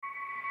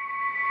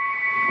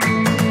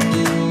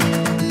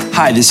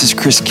Hi, this is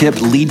Chris Kipp,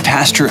 lead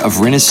pastor of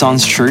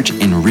Renaissance Church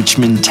in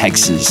Richmond,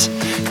 Texas.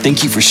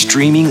 Thank you for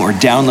streaming or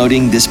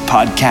downloading this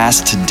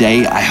podcast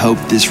today. I hope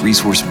this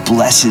resource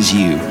blesses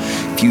you.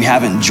 If you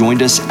haven't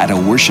joined us at a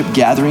worship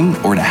gathering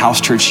or at a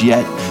house church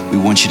yet, we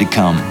want you to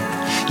come.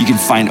 You can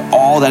find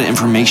all that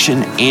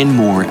information and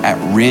more at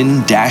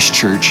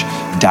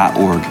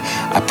ren-church.org.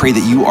 I pray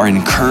that you are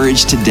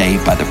encouraged today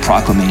by the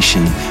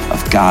proclamation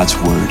of God's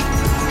word.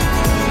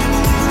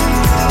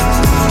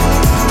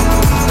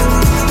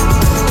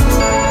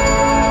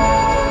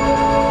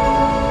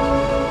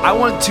 I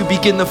want to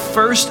begin the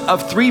first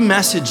of three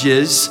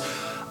messages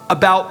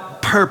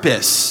about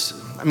purpose.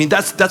 I mean,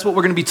 that's what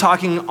we're going to be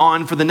talking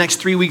on for the next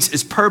 3 weeks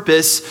is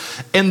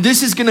purpose. And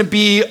this is going to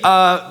be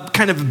a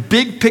kind of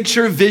big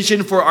picture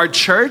vision for our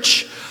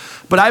church,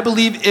 but I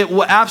believe it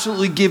will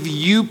absolutely give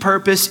you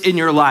purpose in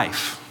your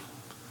life.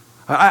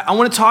 I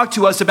want to talk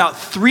to us about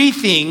three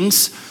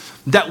things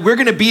that we're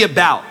going to be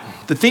about,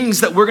 the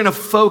things that we're going to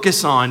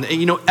focus on.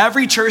 And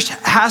every church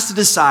has to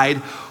decide,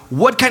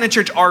 what kind of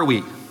church are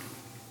we?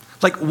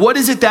 Like, what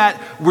is it that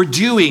we're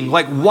doing?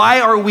 Like, why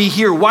are we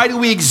here? Why do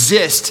we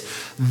exist?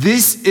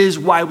 This is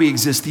why we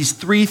exist. These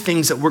three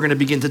things that we're going to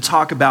begin to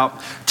talk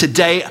about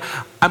today.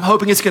 I'm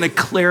hoping it's going to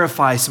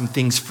clarify some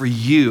things for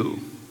you.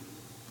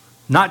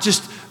 Not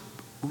just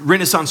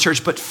Renaissance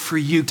Church, but for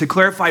you, to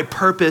clarify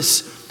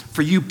purpose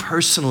for you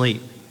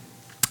personally.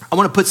 I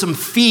want to put some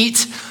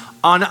feet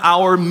on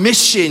our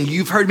mission.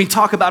 You've heard me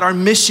talk about our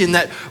mission,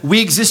 that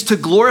we exist to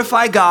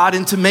glorify God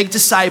and to make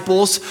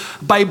disciples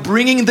by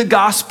bringing the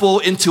gospel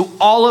into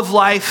all of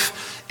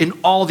life in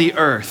all the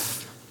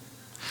earth.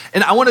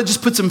 And I want to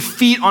just put some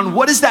feet on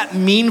what does that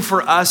mean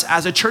for us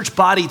as a church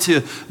body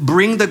to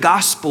bring the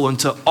gospel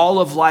into all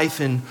of life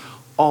in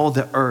all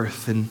the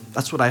earth. And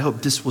that's what I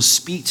hope this will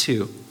speak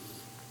to.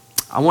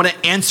 I want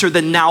to answer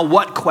the now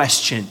what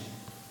question.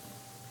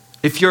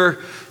 If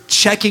you're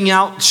checking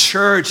out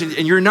church and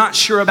you're not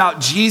sure about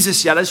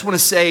Jesus yet, I just want to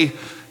say,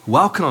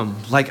 welcome.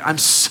 Like, I'm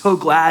so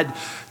glad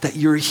that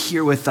you're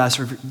here with us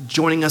or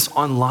joining us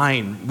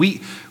online.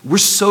 We're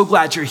so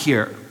glad you're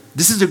here.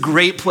 This is a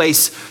great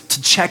place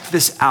to check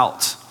this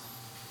out.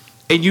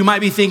 And you might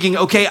be thinking,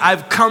 okay,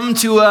 I've come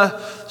to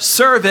a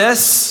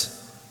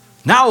service.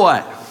 Now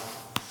what?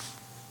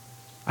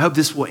 I hope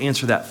this will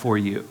answer that for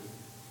you.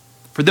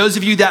 For those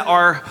of you that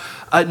are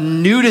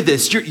new to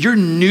this, you're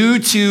new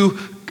to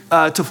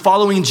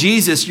following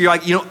Jesus. You're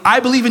like, I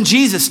believe in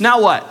Jesus,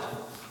 now what?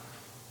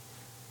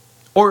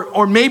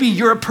 Or maybe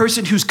you're a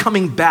person who's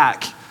coming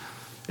back.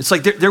 It's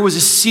like there was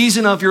a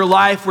season of your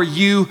life where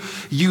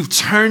you've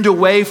turned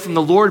away from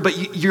the Lord,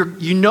 but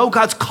you know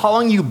God's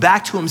calling you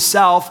back to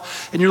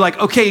himself, and you're like,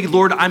 okay,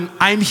 Lord,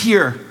 I'm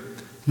here,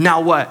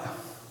 now what?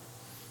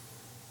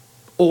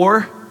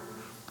 Or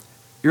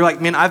you're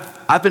like, man,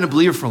 I've been a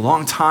believer for a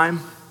long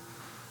time.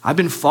 I've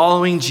been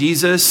following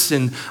Jesus,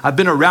 and I've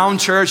been around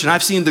church, and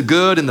I've seen the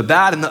good and the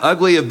bad and the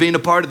ugly of being a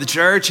part of the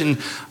church, and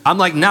I'm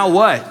like, now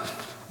what?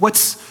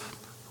 What's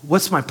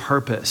my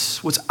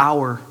purpose? What's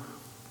our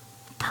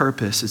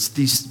purpose? It's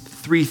these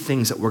three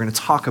things that we're going to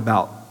talk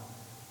about.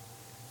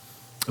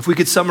 If we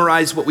could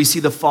summarize what we see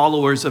the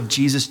followers of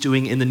Jesus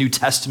doing in the New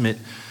Testament,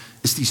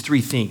 it's these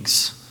three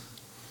things.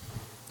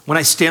 When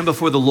I stand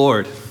before the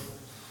Lord,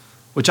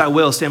 which I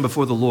will stand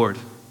before the Lord,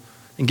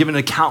 and give an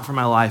account for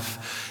my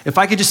life. If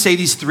I could just say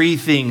these three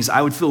things,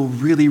 I would feel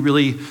really,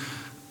 really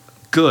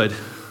good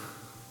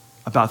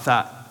about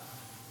that.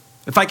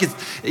 If I could,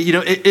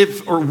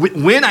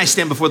 when I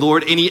stand before the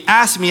Lord and he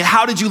asks me,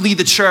 how did you lead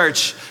the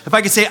church? If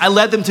I could say, I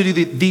led them to do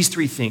these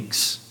three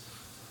things,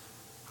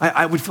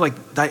 I would feel like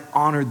I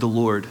honored the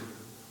Lord.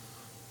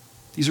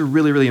 These are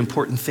really, really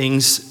important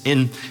things.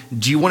 And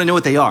do you want to know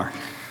what they are?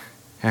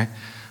 Okay.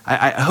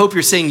 I hope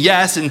you're saying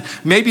yes, and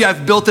maybe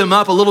I've built them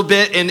up a little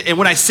bit, and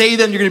when I say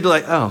them, you're going to be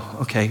like, oh,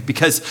 okay,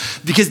 because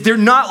they're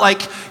not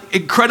like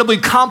incredibly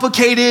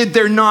complicated.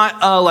 They're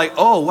not like,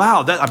 oh,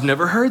 wow, I've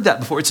never heard that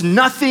before. It's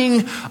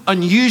nothing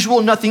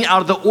unusual, nothing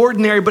out of the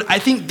ordinary, but I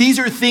think these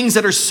are things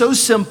that are so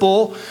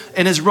simple,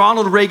 and as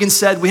Ronald Reagan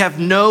said, we have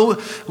no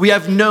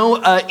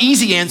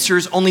easy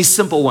answers, only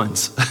simple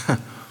ones.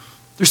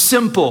 They're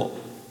simple,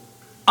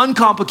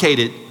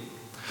 uncomplicated.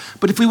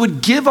 But if we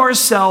would give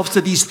ourselves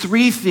to these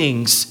three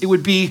things, it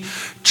would be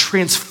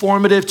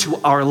transformative to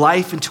our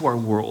life and to our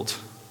world.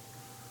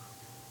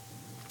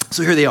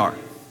 So here they are.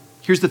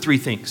 Here's the three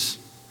things.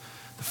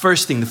 The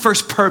first thing, the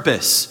first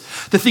purpose,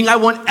 the thing I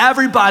want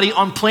everybody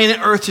on planet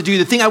Earth to do,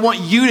 the thing I want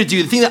you to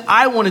do, the thing that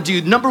I want to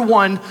do, number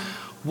one,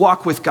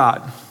 walk with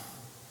God.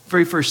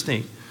 Very first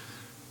thing.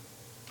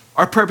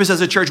 Our purpose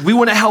as a church, we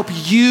want to help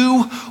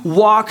you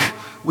walk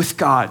with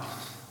God.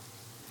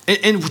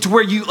 And to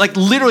where you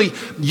literally,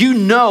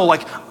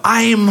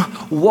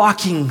 I'm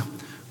walking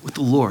with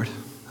the Lord.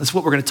 That's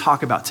what we're going to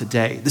talk about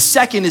today. The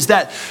second is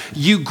that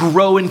you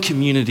grow in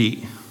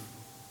community.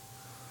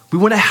 We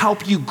want to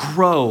help you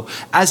grow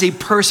as a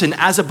person,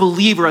 as a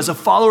believer, as a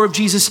follower of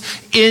Jesus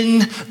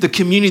in the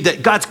community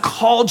that God's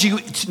called you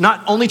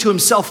not only to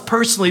himself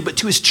personally, but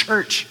to his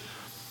church.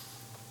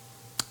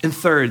 And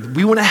third,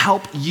 we want to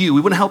help you.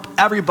 We want to help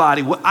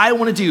everybody. What I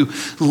want to do,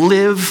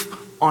 live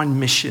on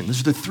mission. Those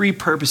are the three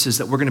purposes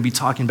that we're going to be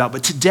talking about.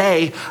 But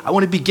today, I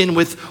want to begin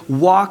with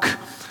walk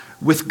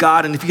with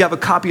God. And if you have a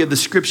copy of the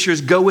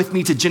scriptures, go with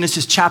me to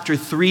Genesis chapter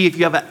 3. If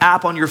you have an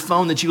app on your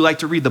phone that you like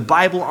to read the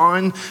Bible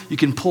on, you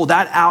can pull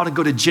that out and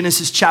go to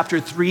Genesis chapter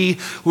 3.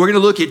 We're going to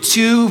look at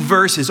two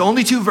verses,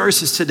 only two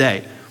verses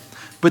today.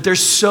 But they're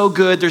so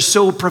good, they're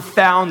so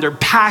profound, they're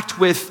packed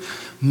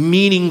with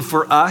meaning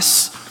for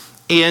us.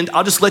 And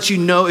I'll just let you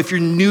know, if you're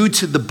new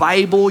to the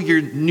Bible,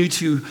 you're new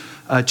to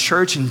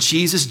church and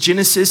Jesus,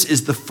 Genesis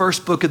is the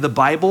first book of the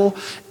Bible.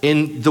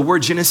 And the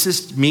word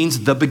Genesis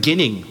means the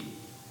beginning.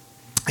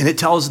 And it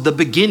tells the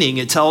beginning.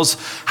 It tells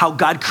how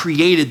God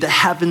created the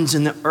heavens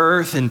and the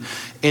earth.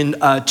 And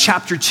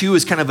chapter 2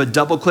 is kind of a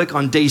double click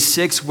on day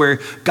 6 where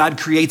God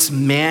creates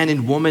man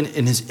and woman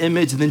in his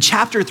image. And then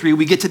chapter 3,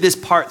 we get to this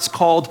part. It's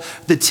called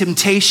the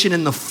temptation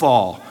and the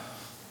fall.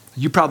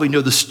 You probably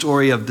know the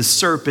story of the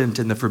serpent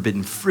and the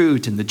forbidden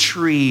fruit and the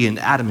tree and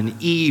Adam and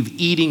Eve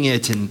eating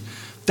it. And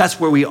that's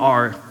where we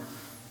are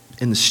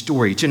in the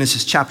story.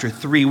 Genesis chapter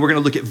 3, we're going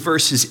to look at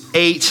verses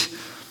 8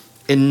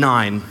 and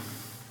 9.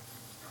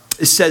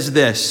 It says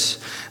this,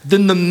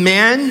 "Then the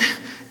man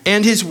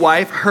and his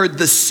wife heard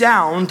the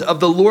sound of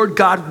the Lord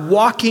God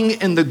walking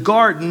in the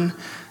garden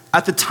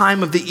at the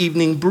time of the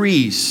evening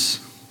breeze.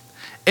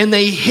 And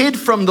they hid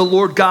from the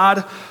Lord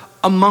God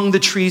among the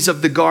trees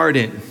of the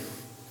garden.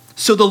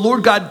 So the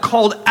Lord God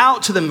called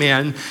out to the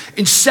man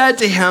and said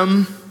to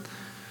him,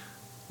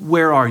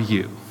 'Where are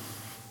you?'"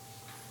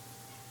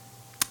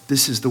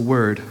 This is the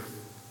word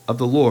of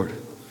the Lord.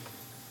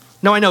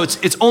 Now I know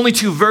it's only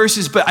two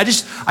verses, but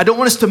I don't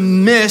want us to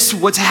miss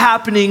what's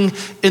happening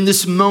in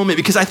this moment,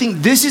 because I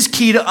think this is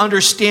key to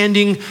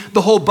understanding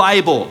the whole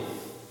Bible.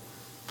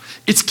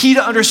 It's key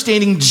to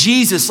understanding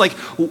Jesus. Like,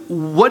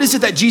 what is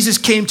it that Jesus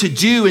came to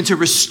do and to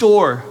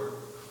restore?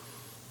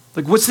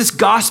 Like, what's this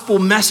gospel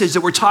message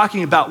that we're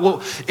talking about?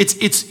 Well,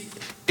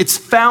 it's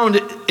found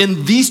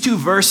in these two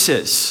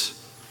verses.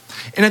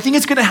 And I think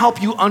it's going to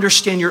help you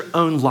understand your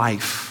own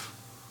life.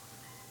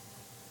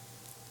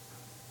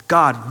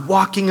 God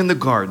walking in the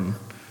garden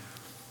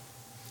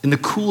in the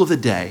cool of the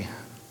day,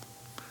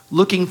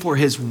 looking for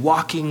his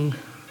walking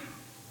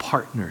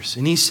partners.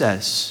 And he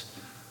says,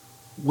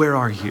 "Where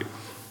are you?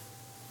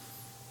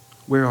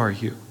 Where are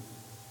you?"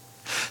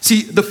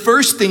 See, the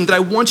first thing that I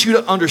want you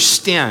to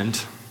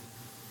understand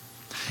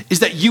is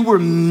that you were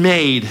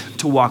made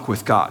to walk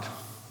with God.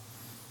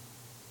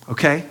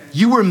 Okay?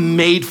 You were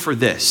made for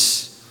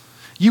this.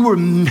 You were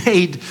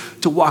made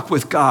to walk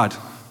with God.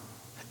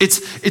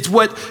 It's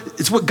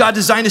what God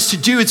designed us to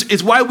do.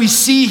 It's why we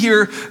see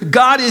here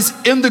God is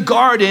in the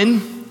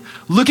garden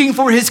looking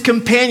for his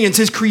companions,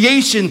 his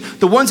creation,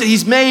 the ones that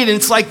he's made. And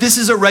it's like this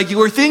is a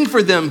regular thing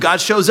for them. God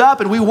shows up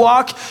and we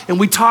walk and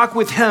we talk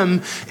with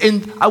him.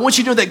 And I want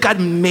you to know that God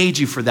made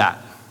you for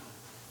that.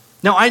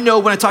 Now, I know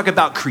when I talk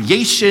about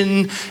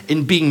creation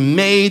and being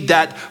made,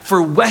 that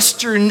for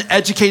Western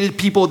educated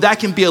people, that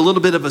can be a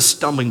little bit of a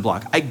stumbling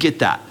block. I get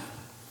that.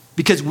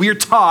 Because we're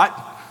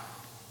taught,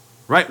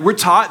 right? We're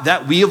taught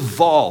that we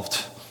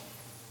evolved.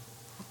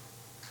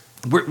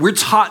 We're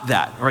taught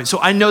that, all right? So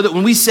I know that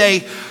when we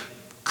say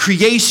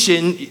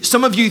creation,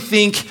 some of you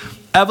think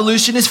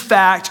evolution is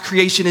fact,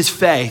 creation is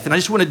faith. And I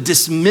just want to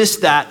dismiss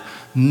that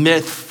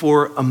myth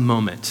for a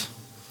moment.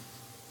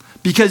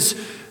 Because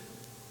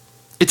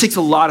it takes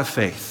a lot of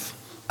faith.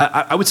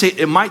 I would say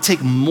it might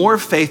take more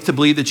faith to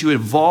believe that you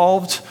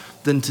evolved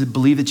than to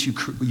believe that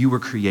you were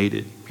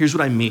created. Here's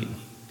what I mean.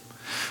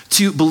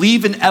 To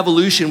believe in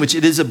evolution, which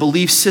it is a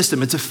belief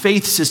system, it's a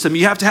faith system,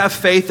 you have to have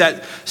faith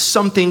that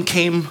something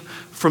came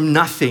from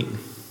nothing.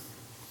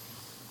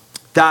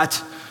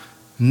 That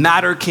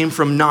matter came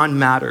from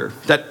non-matter.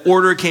 That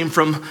order came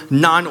from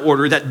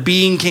non-order. That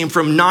being came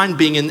from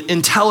non-being. And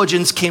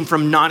intelligence came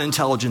from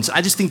non-intelligence.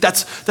 I just think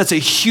that's a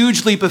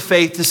huge leap of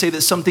faith to say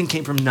that something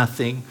came from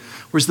nothing.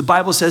 Whereas the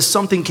Bible says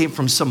something came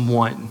from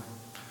someone.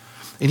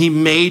 And he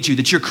made you,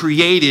 that you're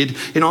created.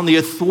 And on the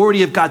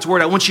authority of God's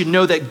word, I want you to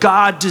know that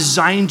God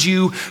designed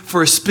you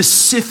for a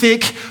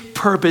specific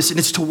purpose, and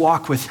it's to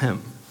walk with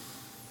him.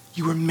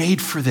 You were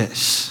made for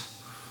this.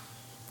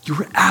 You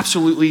were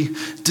absolutely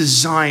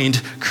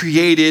designed,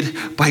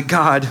 created by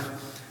God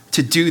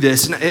to do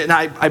this. And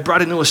I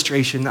brought an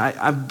illustration.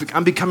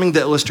 I'm becoming the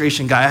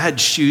illustration guy. I had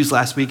shoes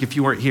last week if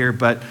you weren't here,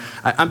 but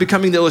I'm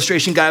becoming the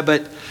illustration guy.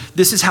 But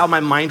this is how my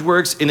mind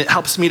works, and it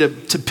helps me to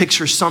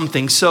picture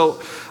something.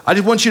 So I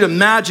just want you to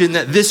imagine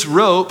that this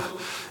rope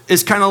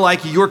is kind of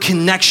like your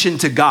connection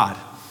to God,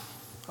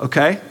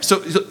 okay?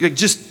 So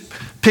just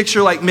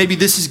picture like maybe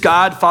this is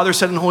God, Father,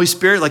 Son, and Holy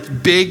Spirit,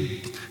 like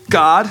big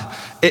God.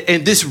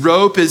 And this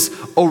rope is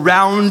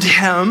around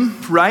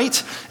him,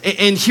 right?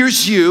 And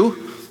here's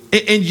you.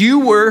 And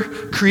you were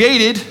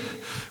created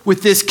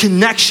with this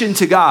connection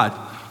to God.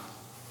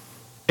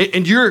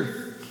 And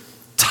you're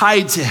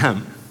tied to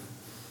him,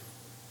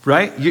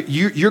 right?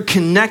 You're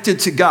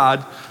connected to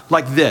God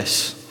like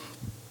this.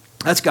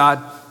 That's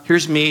God.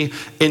 Here's me.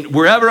 And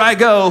wherever I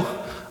go,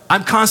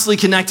 I'm constantly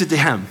connected to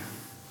him.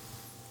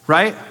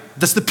 right?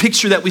 That's the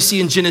picture that we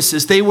see in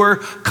Genesis. They were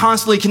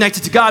constantly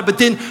connected to God, but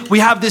then we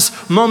have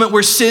this moment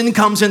where sin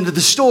comes into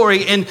the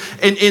story, and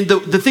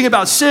the thing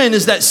about sin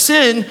is that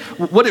sin,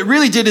 what it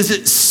really did is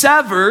it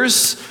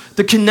severs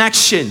the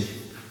connection,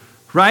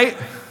 right?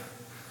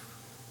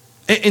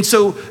 And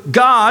so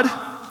God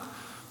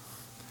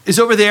is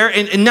over there,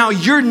 and now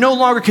you're no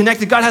longer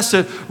connected. God has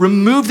to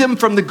remove them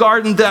from the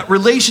garden. That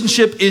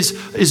relationship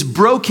is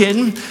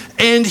broken,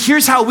 and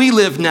here's how we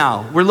live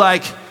now. We're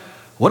like,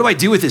 what do I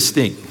do with this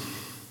thing?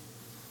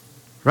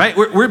 Right?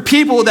 We're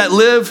people that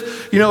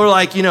live, we're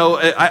like,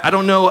 I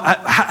don't know,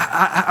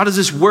 how does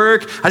this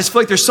work? I just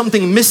feel like there's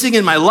something missing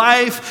in my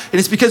life, and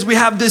it's because we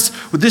have this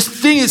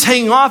thing that's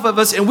hanging off of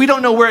us, and we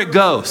don't know where it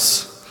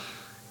goes,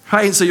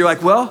 right? And so you're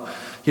like, well,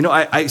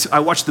 I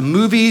watch the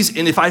movies,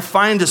 and if I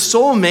find a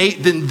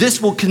soulmate, then this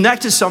will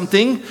connect to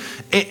something,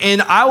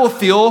 and I will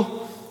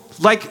feel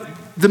like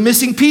the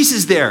missing piece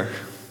is there,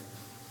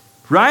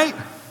 right?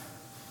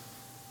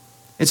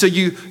 And so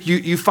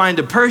you find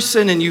a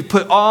person, and you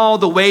put all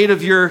the weight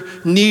of your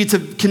need to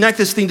connect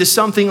this thing to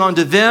something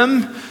onto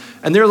them,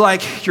 and they're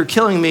like, you're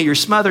killing me, you're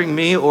smothering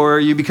me, or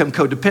you become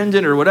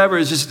codependent or whatever.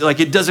 It's just like,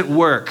 it doesn't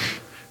work,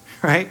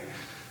 right?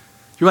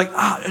 You're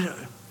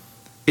like,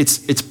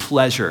 it's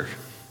pleasure,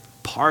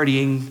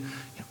 partying,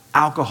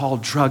 alcohol,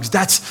 drugs.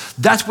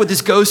 That's what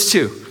this goes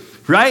to,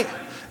 right?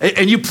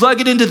 And you plug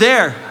it into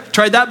there.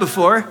 Tried that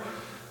before.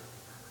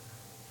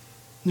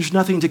 There's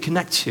nothing to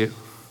connect to.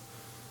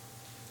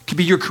 Could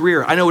be your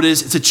career. I know what it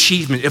is. It's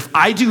achievement. If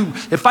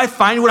I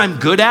find what I'm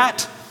good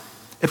at,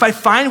 if I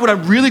find what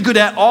I'm really good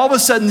at, all of a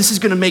sudden this is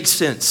going to make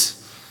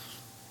sense,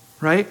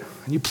 right?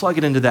 And you plug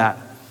it into that,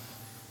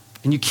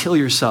 and you kill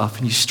yourself,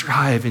 and you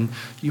strive, and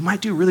you might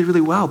do really,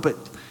 really well, but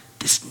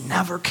this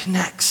never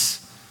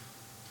connects.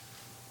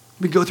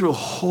 We go through a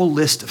whole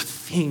list of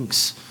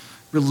things.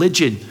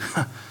 Religion.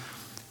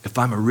 If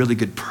I'm a really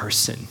good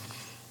person,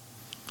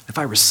 if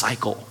I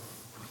recycle,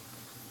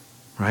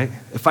 right?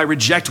 If I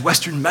reject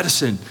Western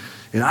medicine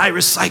and I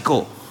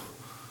recycle,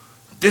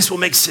 this will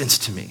make sense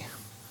to me.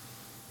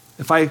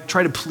 If I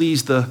try to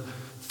please the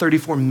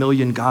 34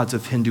 million gods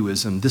of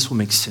Hinduism, this will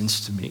make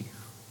sense to me.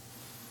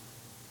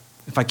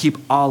 If I keep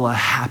Allah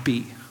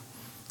happy,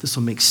 this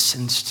will make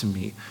sense to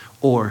me.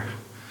 Or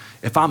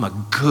if I'm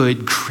a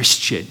good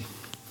Christian,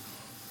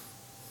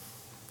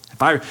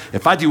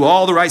 if I do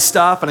all the right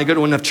stuff and I go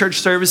to enough church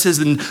services,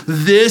 then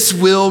this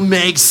will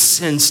make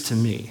sense to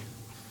me.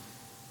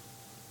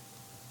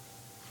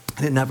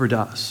 And it never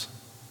does.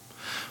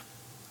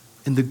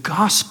 And the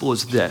gospel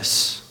is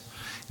this.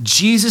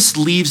 Jesus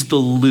leaves the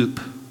loop,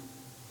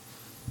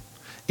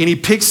 and he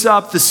picks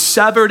up the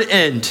severed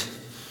end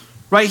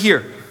right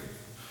here.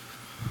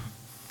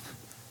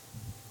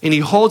 And he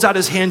holds out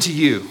his hand to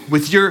you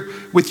with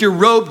your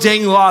robe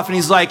dangling off, and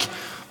he's like,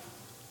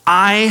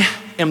 I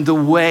am the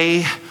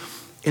way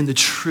and the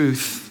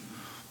truth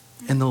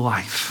and the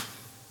life.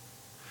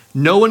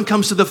 No one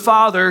comes to the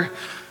Father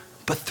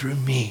but through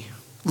me.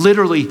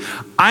 Literally,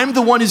 I'm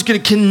the one who's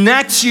going to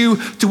connect you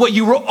to what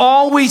you were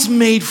always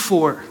made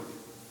for.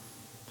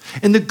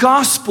 And the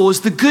gospel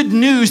is the good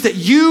news that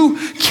you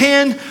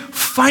can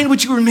find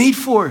what you were made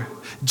for.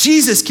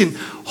 Jesus can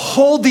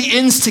hold the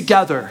ends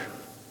together.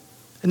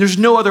 And there's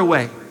no other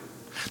way.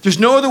 There's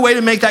no other way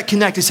to make that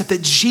connect except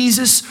that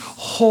Jesus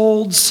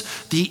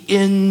holds the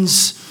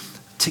ends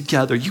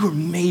together. You were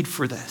made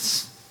for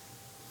this.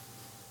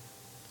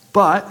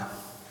 But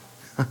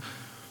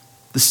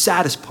the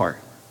saddest part,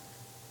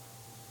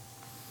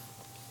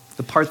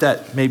 the part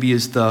that maybe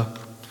is the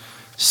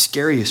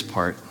scariest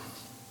part,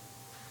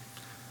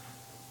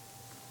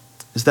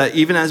 is that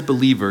even as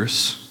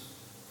believers,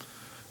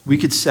 we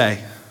could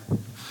say,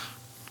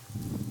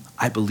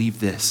 I believe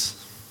this.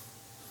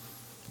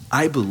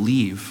 I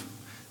believe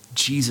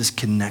Jesus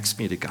connects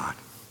me to God.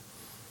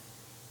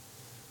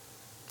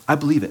 I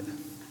believe it.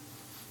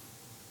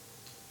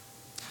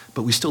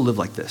 But we still live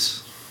like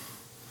this.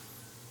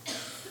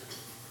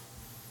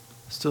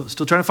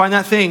 Still trying to find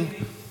that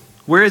thing.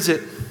 Where is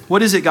it?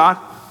 What is it, God?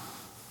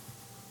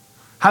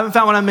 Haven't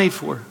found what I'm made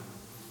for.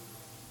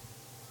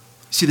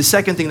 See, the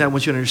second thing that I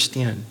want you to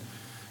understand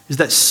is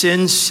that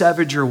sin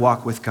severed your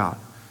walk with God.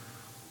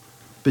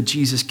 But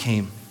Jesus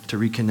came to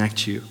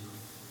reconnect you.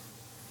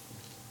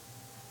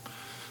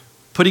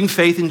 Putting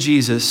faith in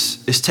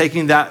Jesus is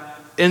taking that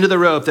end of the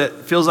rope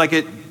that feels like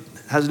it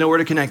has nowhere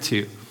to connect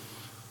to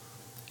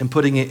and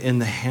putting it in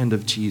the hand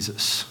of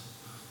Jesus.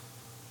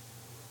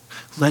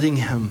 Letting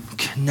him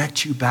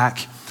connect you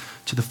back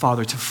to the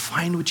Father, to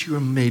find what you were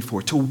made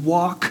for, to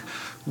walk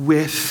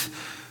with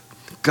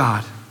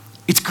God.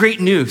 It's great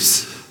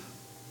news,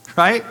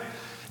 right?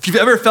 If you've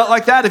ever felt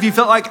like that, if you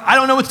felt like, I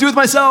don't know what to do with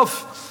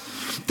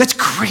myself, that's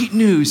great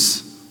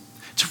news.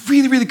 It's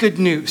really, really good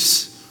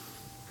news.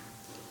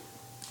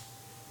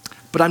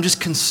 But I'm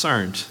just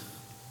concerned.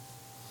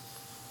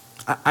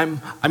 I'm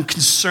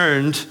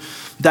concerned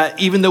that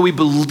even though we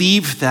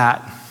believe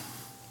that,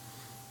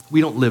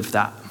 we don't live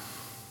that.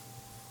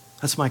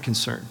 That's my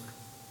concern.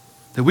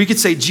 That we could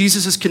say,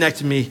 Jesus has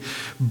connected me,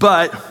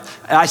 but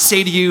I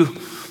say to you,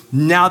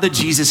 now that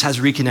Jesus has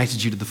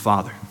reconnected you to the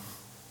Father,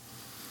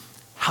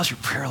 how's your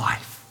prayer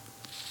life?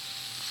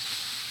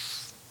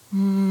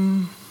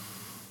 Now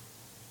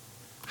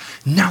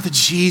that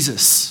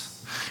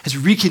Jesus has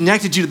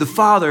reconnected you to the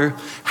Father,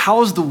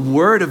 how is the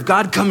Word of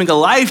God coming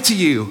alive to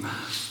you?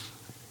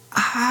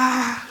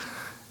 I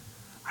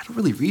don't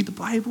really read the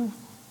Bible.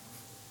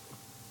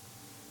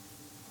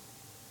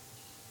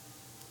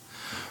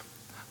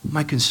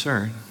 My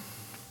concern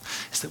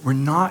is that we're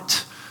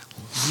not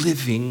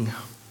living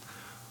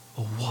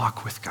a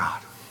walk with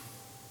God.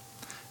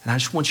 And I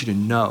just want you to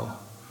know,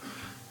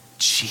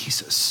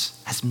 Jesus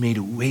has made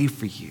a way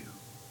for you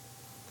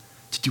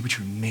to do what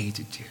you're made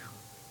to do.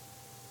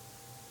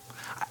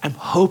 I'm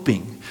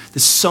hoping that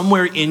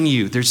somewhere in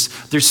you, there's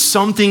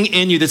something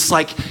in you that's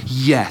like,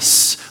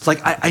 yes, like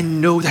I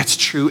know that's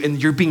true,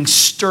 and you're being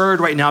stirred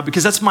right now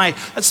because that's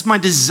my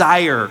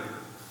desire.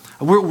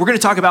 We're going to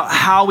talk about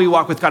how we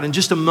walk with God in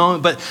just a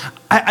moment, but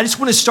I just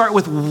want to start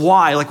with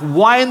why. Like,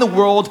 why in the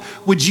world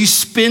would you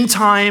spend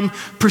time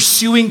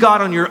pursuing God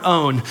on your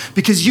own?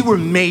 Because you were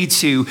made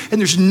to, and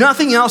there's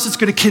nothing else that's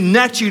going to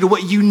connect you to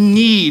what you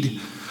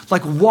need,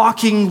 like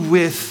walking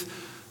with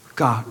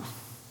God,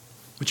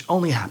 which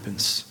only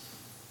happens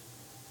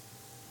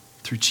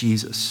through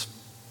Jesus.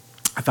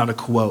 I found a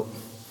quote.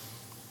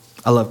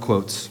 I love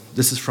quotes.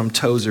 This is from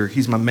Tozer.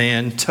 He's my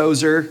man.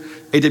 Tozer,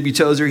 A.W.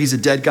 Tozer, he's a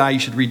dead guy. You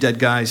should read Dead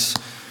Guys.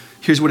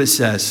 Here's what it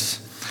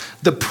says.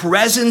 The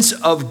presence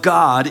of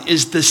God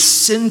is the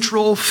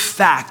central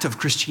fact of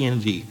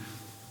Christianity.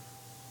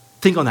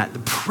 Think on that. The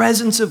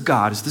presence of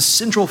God is the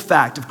central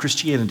fact of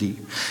Christianity.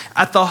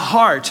 At the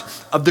heart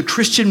of the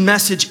Christian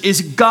message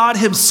is God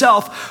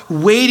himself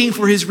waiting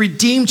for his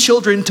redeemed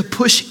children to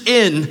push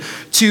in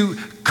to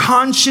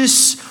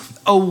conscious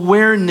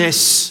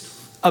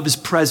awareness of his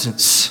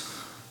presence.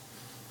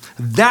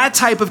 That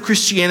type of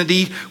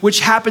Christianity, which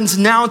happens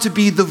now to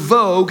be the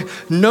vogue,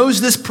 knows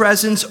this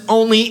presence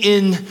only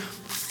in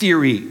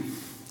theory.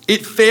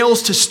 It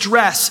fails to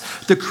stress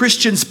the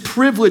Christian's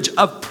privilege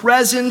of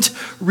present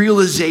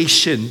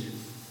realization.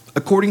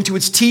 According to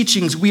its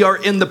teachings, we are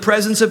in the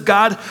presence of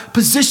God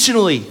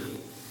positionally.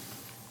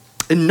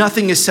 And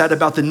nothing is said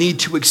about the need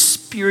to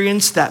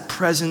experience that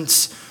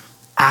presence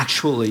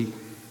actually.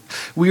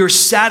 We are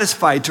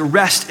satisfied to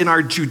rest in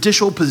our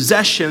judicial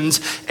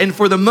possessions, and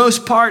for the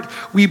most part,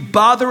 we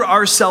bother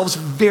ourselves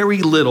very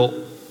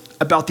little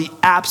about the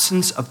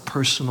absence of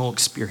personal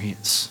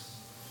experience.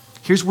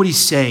 Here's what he's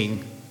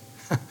saying.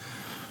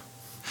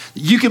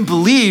 You can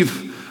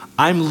believe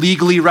I'm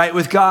legally right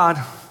with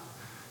God.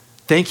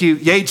 Thank you.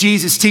 Yay,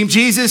 Jesus. Team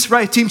Jesus,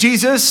 right? Team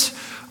Jesus.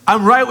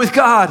 I'm right with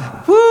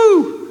God.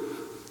 Woo!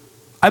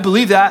 I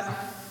believe that.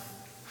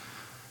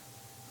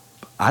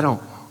 But I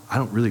don't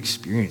really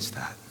experience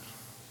that.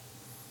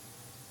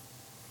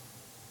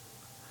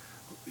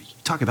 You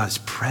talk about his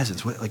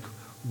presence.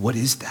 What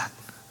is that?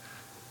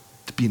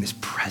 To be in his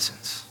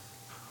presence.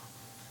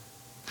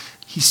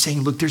 He's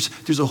saying, look,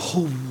 there's a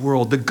whole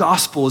world. The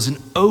gospel is an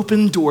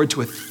open door to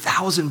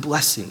 1,000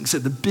 blessings.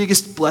 And the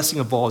biggest blessing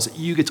of all is that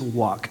you get to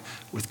walk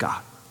with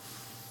God.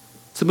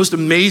 It's the most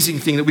amazing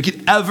thing that we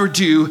could ever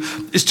do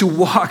is to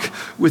walk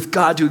with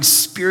God, to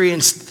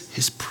experience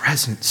his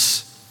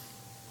presence.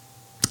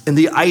 And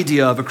the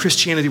idea of a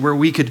Christianity where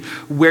we could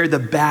wear the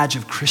badge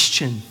of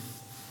Christian,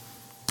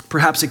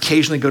 perhaps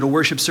occasionally go to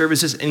worship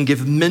services and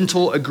give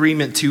mental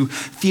agreement to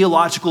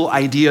theological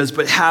ideas,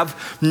 but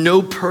have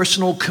no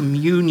personal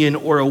communion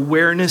or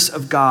awareness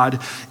of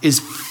God is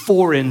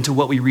foreign to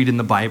what we read in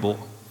the Bible.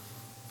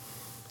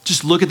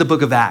 Just look at the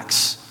book of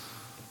Acts.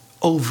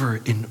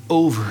 Over and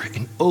over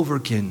and over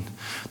again,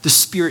 the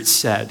Spirit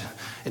said,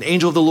 an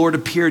angel of the Lord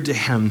appeared to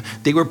him.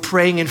 They were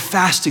praying and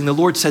fasting. The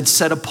Lord said,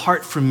 set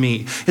apart from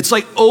me. It's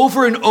like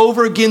over and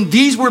over again,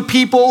 these were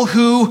people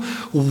who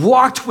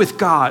walked with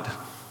God.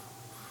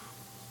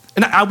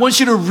 And I want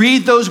you to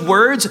read those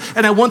words,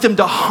 and I want them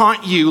to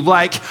haunt you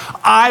like,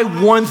 I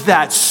want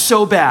that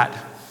so bad.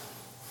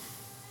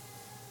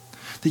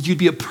 That you'd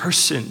be a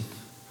person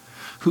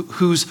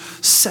who's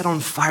set on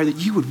fire, that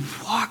you would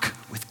walk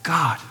with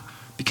God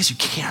because you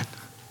can.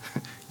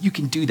 You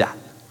can do that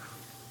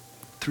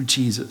through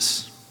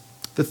Jesus.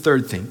 The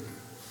third thing,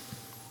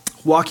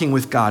 walking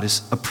with God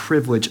is a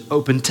privilege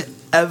open to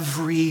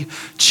every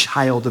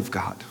child of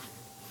God.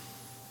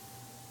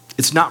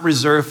 It's not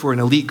reserved for an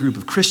elite group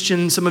of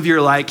Christians. Some of you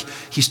are like,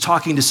 he's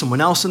talking to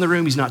someone else in the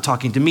room. He's not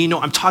talking to me.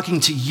 No, I'm talking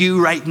to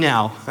you right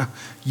now.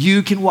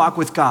 You can walk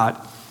with God.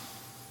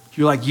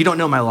 You're like, you don't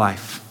know my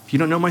life. You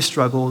don't know my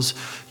struggles.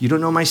 You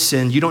don't know my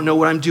sin. You don't know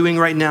what I'm doing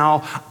right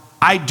now.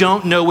 I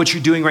don't know what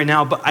you're doing right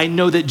now, but I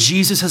know that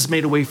Jesus has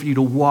made a way for you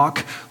to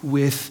walk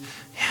with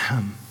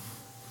him.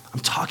 I'm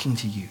talking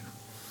to you.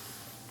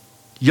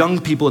 Young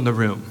people in the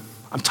room,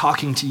 I'm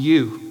talking to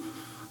you.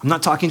 I'm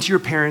not talking to your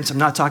parents. I'm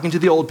not talking to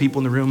the old people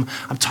in the room.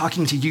 I'm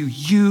talking to you.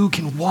 You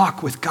can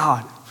walk with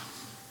God.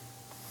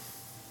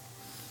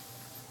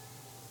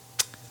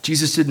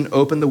 Jesus didn't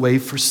open the way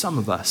for some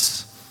of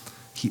us.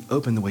 He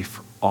opened the way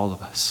for all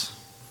of us.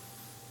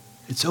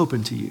 It's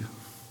open to you.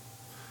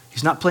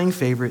 He's not playing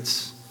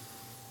favorites.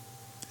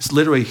 It's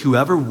literally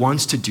whoever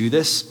wants to do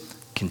this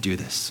can do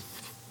this.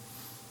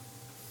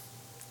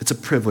 It's a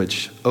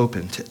privilege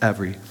open to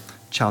every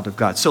child of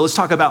God. So let's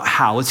talk about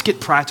how. Let's get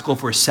practical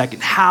for a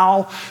second.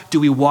 How do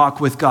we walk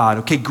with God?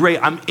 Okay,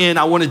 great, I'm in,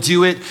 I want to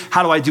do it.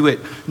 How do I do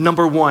it?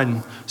 Number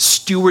one,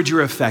 steward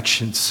your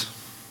affections.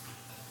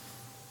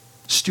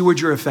 Steward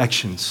your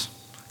affections.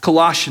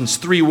 Colossians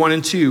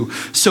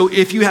 3:1-2. So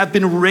if you have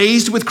been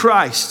raised with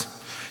Christ,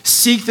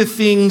 seek the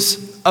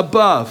things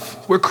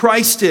above, where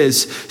Christ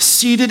is,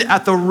 seated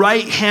at the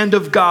right hand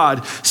of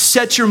God.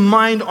 Set your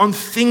mind on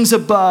things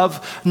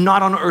above,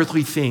 not on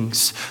earthly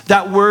things.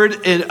 That word,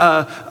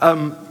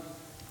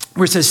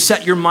 where it says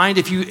set your mind,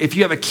 if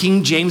you have a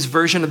King James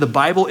version of the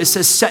Bible, it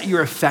says set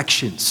your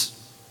affections.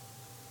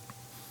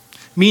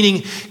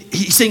 Meaning,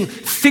 he's saying,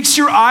 fix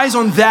your eyes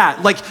on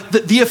that. Like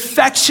the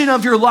affection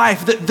of your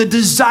life, the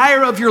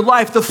desire of your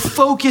life, the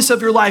focus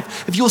of your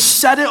life. If you'll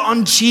set it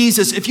on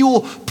Jesus, if you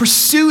will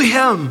pursue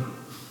him,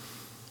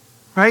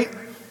 right?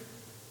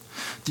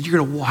 Then you're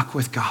going to walk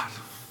with God.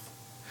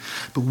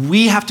 But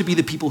we have to be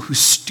the people who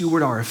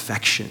steward our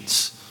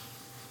affections.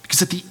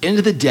 Because at the end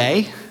of the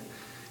day,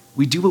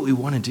 we do what we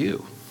want to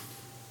do,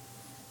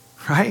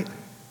 right?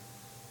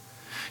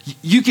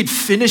 You could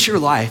finish your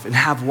life and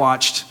have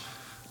watched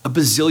a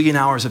bazillion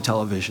hours of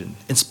television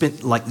and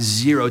spent like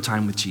 0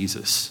 time with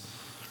Jesus.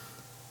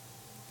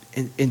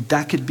 And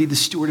that could be the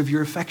steward of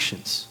your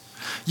affections.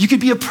 You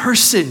could be a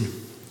person,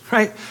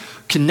 right?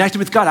 Connected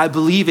with God, I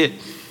believe it.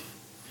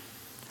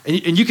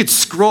 And you could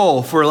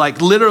scroll for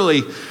like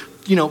literally,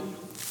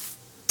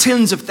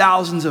 tens of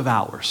thousands of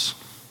hours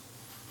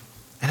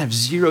and have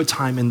 0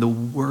 time in the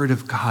Word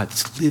of God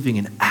that's living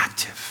and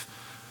active.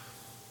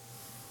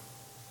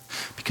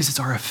 Because it's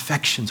our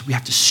affections. We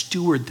have to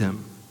steward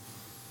them.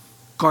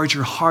 Guard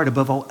your heart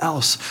above all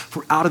else,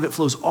 for out of it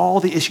flows all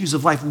the issues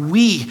of life.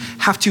 We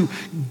have to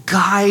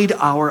guide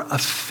our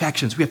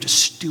affections. We have to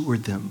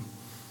steward them.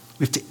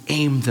 We have to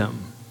aim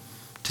them,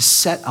 to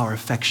set our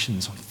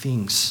affections on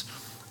things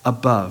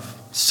above.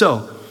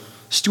 So,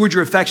 steward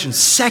your affections.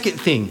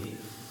 Second thing,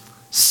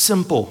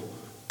 simple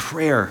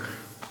prayer.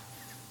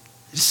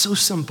 It's so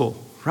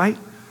simple, right?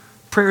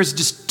 Prayer is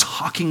just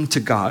talking to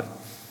God.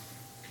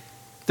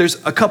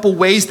 There's a couple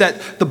ways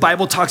that the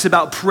Bible talks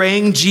about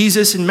praying.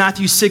 Jesus in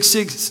Matthew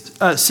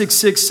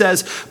 6:6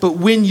 says, but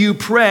when you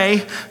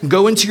pray,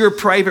 go into your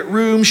private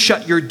room,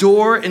 shut your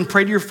door, and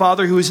pray to your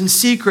Father who is in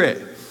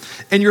secret.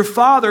 And your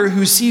Father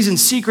who sees in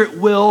secret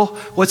will,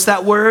 what's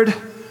that word?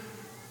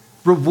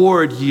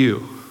 Reward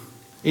you.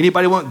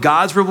 Anybody want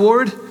God's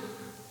reward?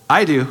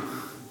 I do.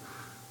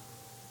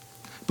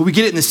 But we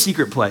get it in the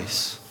secret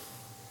place.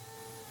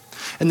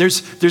 And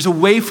there's a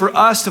way for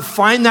us to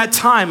find that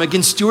time,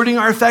 again, stewarding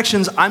our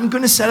affections. I'm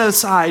going to set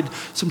aside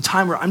some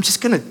time where I'm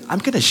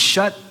going to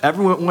shut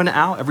everyone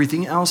out,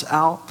 everything else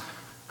out.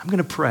 I'm going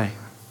to pray.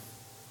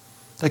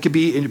 That could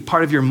be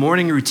part of your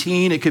morning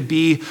routine. It could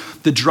be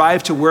the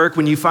drive to work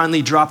when you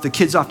finally drop the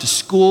kids off to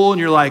school and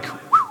you're like,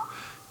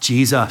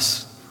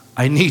 Jesus,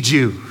 I need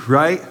you,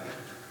 right?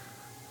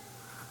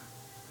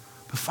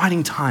 But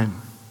finding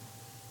time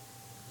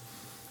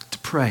to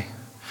pray.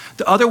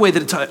 The other way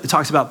that it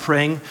talks about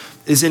praying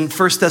is in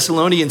 1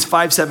 Thessalonians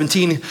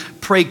 5:17,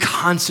 pray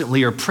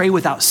constantly or pray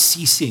without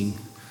ceasing.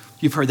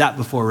 You've heard that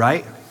before,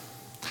 right?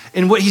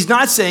 And what he's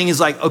not saying is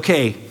like,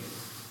 okay,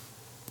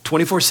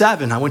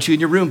 24/7, I want you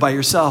in your room by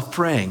yourself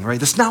praying, right?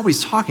 That's not what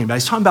he's talking about.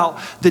 He's talking about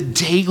the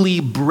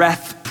daily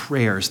breath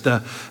prayers,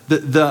 the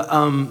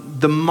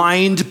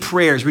mind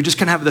prayers. We just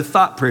kind of have the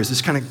thought prayers.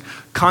 It's kind of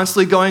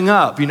constantly going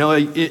up,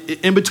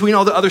 in between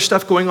all the other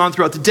stuff going on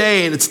throughout the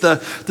day. And it's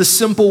the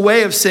simple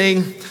way of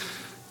saying,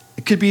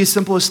 it could be as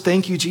simple as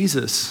thank you,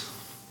 Jesus.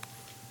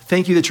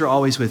 Thank you that you're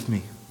always with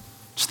me.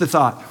 Just the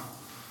thought,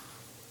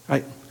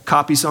 right?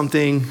 Copy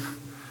something,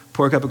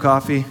 pour a cup of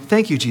coffee.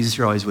 Thank you, Jesus,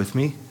 you're always with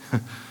me.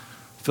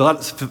 Fill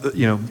out,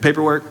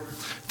 paperwork.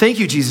 Thank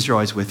you, Jesus, you're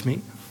always with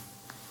me.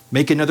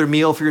 Make another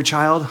meal for your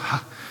child.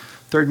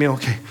 3rd meal,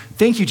 okay.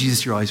 Thank you,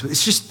 Jesus, you're always with me.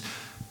 It's just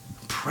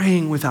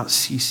praying without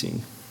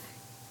ceasing.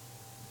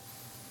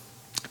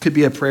 It could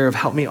be a prayer of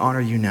help me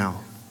honor you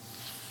now.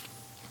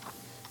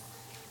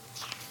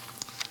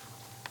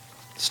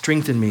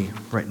 Strengthen me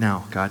right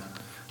now, God.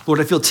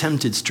 Lord, I feel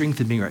tempted.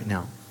 Strengthen me right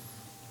now.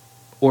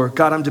 Or,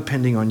 God, I'm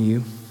depending on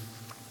you.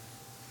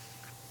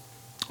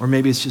 Or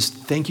maybe it's just,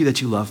 thank you that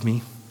you love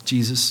me,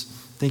 Jesus.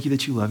 Thank you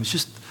that you love me. It's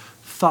just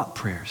thought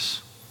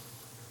prayers.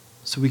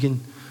 So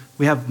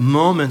we have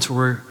moments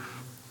where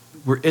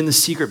we're in the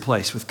secret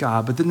place with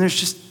God, but then there's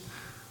just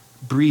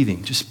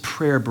breathing, just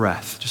prayer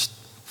breath, just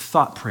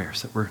thought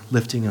prayers that we're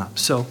lifting up.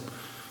 So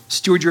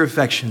steward your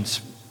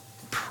affections,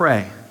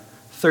 pray.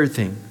 3rd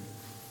thing,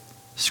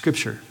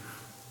 Scripture.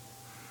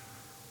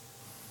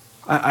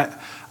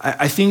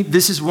 I think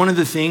this is one of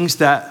the things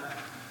that,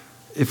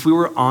 if we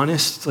were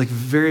honest, like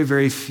very,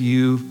 very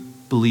few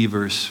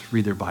believers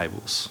read their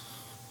Bibles.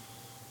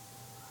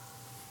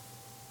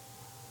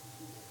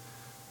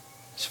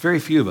 It's very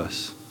few of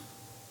us.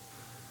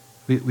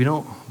 We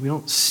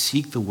don't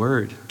seek the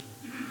Word.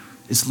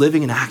 It's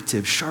living and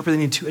active, sharper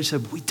than any two-edged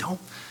sword, but we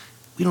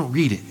don't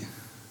read it.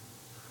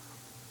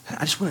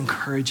 I just want to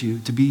encourage you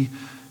to be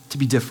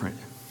different,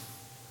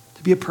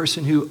 to be a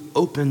person who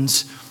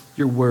opens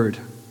your word.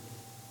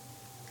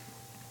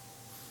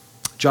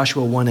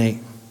 Joshua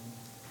 1:8.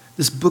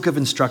 This book of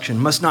instruction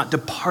must not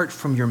depart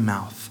from your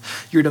mouth.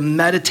 You're to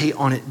meditate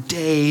on it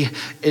day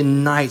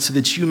and night so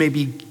that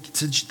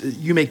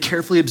you may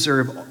carefully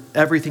observe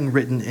everything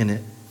written in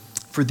it.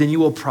 For then you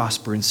will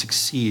prosper and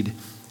succeed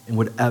in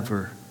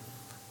whatever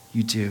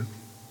you do.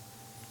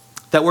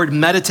 That word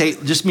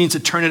meditate just means to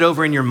turn it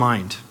over in your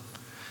mind.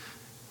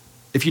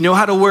 If you know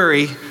how to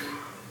worry,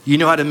 you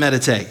know how to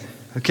meditate,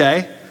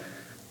 okay?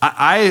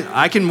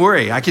 I can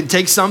worry. I can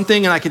take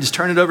something and I can just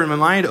turn it over in my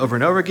mind over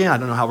and over again. I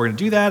don't know how we're going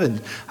to do that,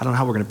 and I don't know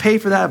how we're going to pay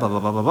for that, blah, blah,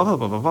 blah, blah, blah,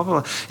 blah, blah, blah,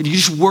 blah. And you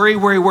just worry.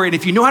 And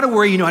if you know how to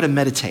worry, you know how to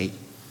meditate.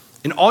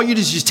 And all you do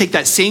is just take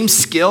that same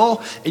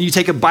skill and you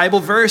take a Bible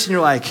verse and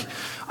you're like,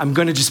 I'm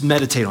going to just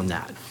meditate on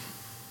that.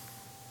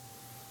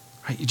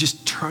 Right? You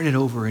just turn it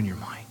over in your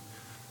mind.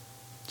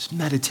 Just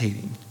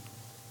meditating.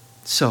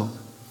 So,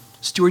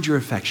 steward your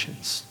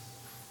affections.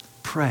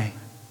 Pray.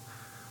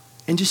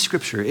 And just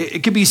scripture.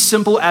 It could be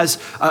simple as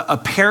a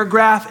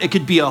paragraph. It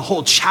could be a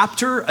whole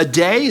chapter a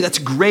day. That's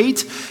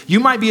great. You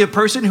might be a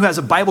person who has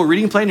a Bible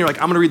reading plan. And you're like,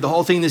 I'm going to read the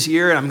whole thing this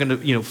year and I'm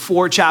going to,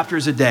 4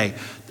 chapters a day.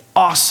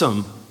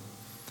 Awesome.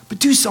 But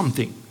do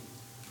something.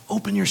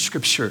 Open your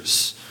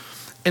scriptures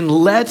and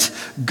let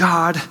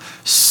God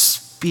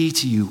speak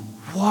to you.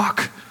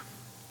 Walk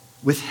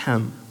with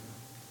him.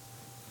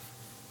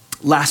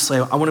 Lastly,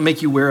 I want to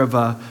make you aware of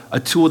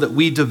a tool that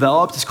we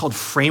developed. It's called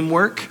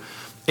Framework.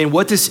 And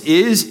what this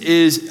is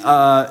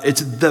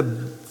it's the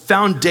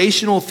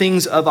foundational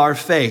things of our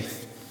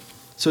faith.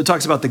 So it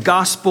talks about the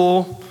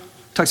gospel,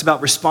 talks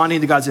about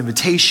responding to God's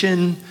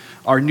invitation,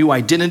 our new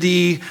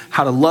identity,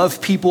 how to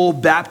love people,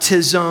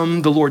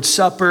 baptism, the Lord's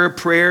Supper,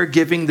 prayer,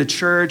 giving, the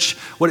church,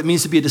 what it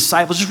means to be a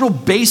disciple, just real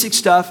basic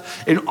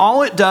stuff. And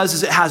all it does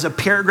is it has a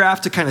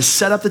paragraph to kind of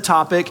set up the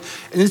topic,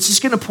 and it's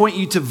just going to point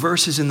you to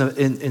verses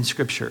in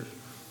Scripture.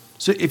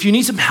 So if you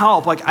need some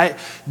help,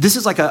 this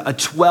is like a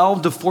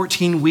 12 to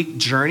 14 week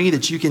journey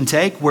that you can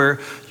take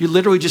where you're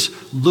literally just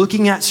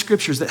looking at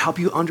scriptures that help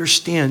you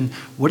understand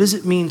what does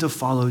it mean to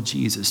follow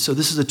Jesus. So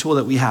this is a tool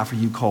that we have for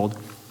you called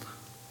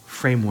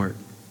Framework.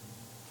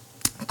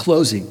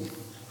 Closing.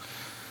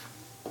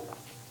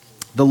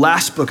 The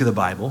last book of the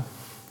Bible,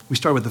 we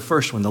start with the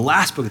first one, the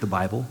last book of the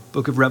Bible,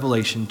 book of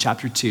Revelation,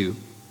 chapter 2.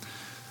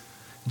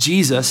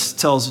 Jesus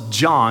tells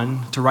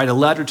John to write a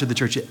letter to the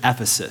church at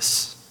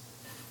Ephesus.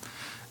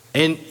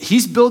 And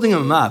he's building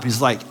them up.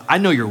 He's like, I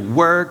know your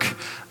work.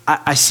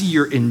 I see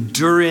your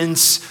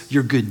endurance,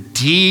 your good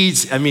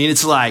deeds. I mean,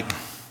 it's like,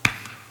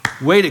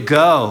 way to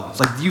go. It's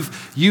like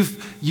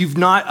you've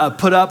not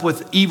put up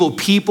with evil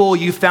people.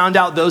 You found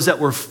out those that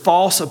were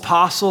false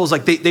apostles.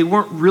 Like they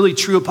weren't really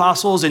true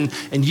apostles, and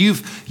you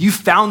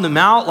found them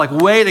out. Like,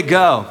 way to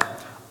go.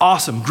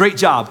 Awesome, great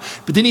job.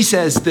 But then he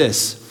says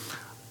this,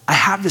 I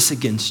have this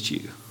against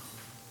you.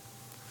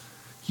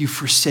 You've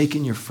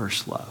forsaken your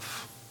first love.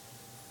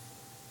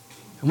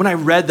 And when I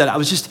read that, I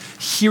was just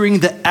hearing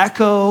the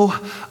echo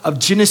of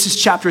Genesis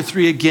chapter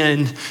 3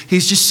 again.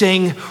 He's just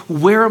saying,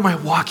 where are my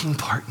walking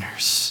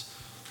partners?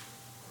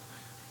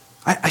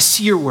 I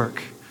see your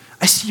work.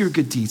 I see your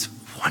good deeds.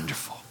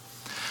 Wonderful.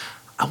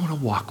 I want to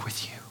walk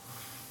with you.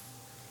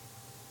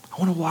 I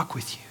want to walk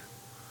with you.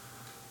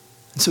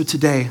 And so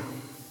today,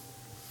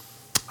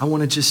 I want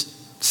to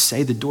just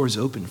say the door's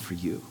open for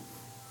you.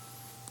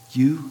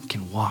 You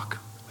can walk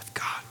with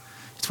God.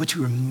 It's what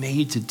you were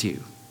made to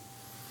do.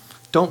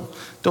 Don't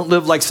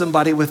live like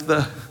somebody with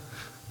the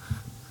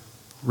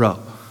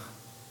rope.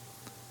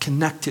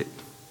 Connect it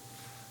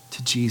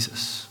to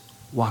Jesus.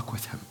 Walk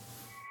with him.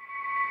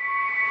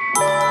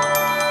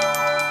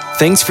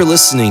 Thanks for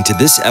listening to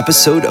this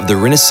episode of the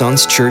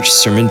Renaissance Church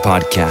Sermon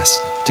Podcast.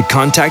 To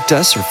contact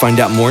us or find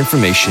out more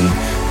information,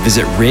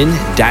 visit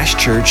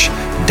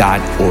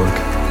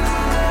ren-church.org.